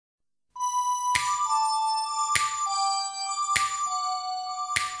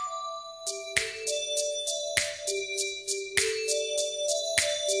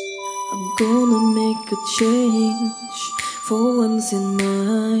gonna make a change for once in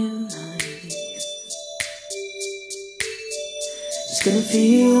my life. It's gonna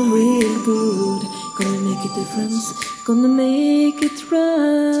feel real good, gonna make a difference, gonna make it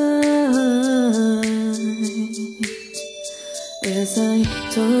right. As I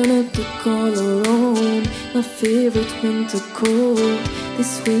turn up the collar on my favorite winter coat,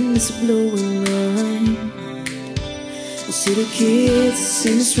 this wind is blowing mine. I see the kids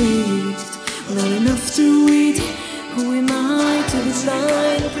in the street, not enough to eat. Who am I to be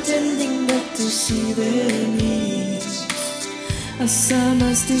blind, pretending not to see their needs? As I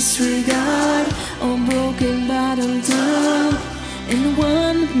must disregard all broken bottom top and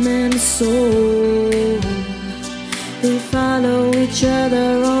one man's soul. They follow each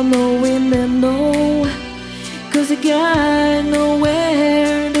other on the wind and know, 'cause they got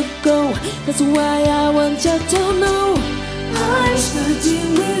nowhere to go. That's why I want you to know I'm starting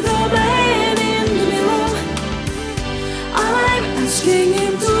with a man in the mirror. I'm asking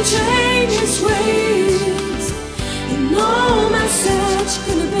him to change his ways. And no message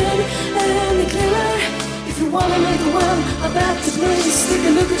could have been any clearer. If you wanna make the world a better place, take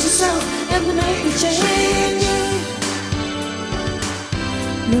a look at yourself and make the change.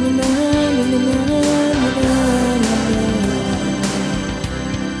 Na, na, na, na, na, na, na, na.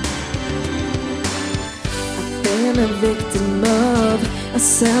 I've been a victim of a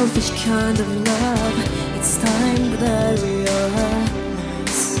selfish kind of love. It's time that I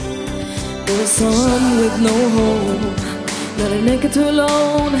realize there was some with no hope, not a naked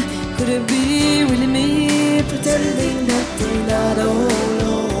alone. Could it be really me, pretending that they're not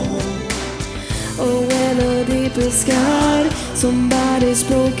alone? Oh, when a deeper sky, somebody's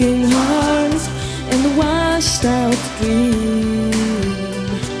broken heart and washed out dream.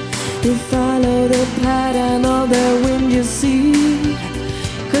 They follow the pattern of the wind, you see,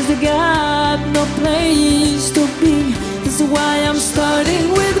 'cause they got no place to be. This is why I'm starting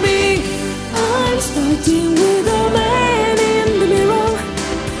with me. I'm starting with a man in the mirror.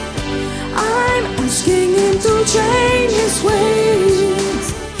 I'm asking him to change his ways.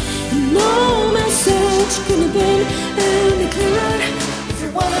 No message could have been any clearer. If you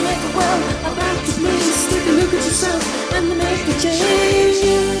wanna make the world a better place, take a look at yourself and make a change.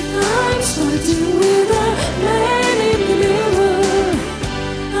 I'm starting with a man in the mirror.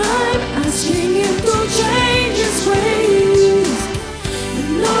 I'm asking him to change his ways.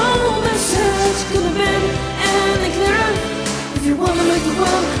 No message could have been any clearer. If you wanna make the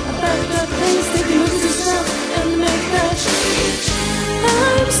world a better place, take a look at yourself and make that change.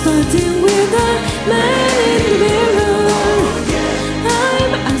 I'm starting with a man.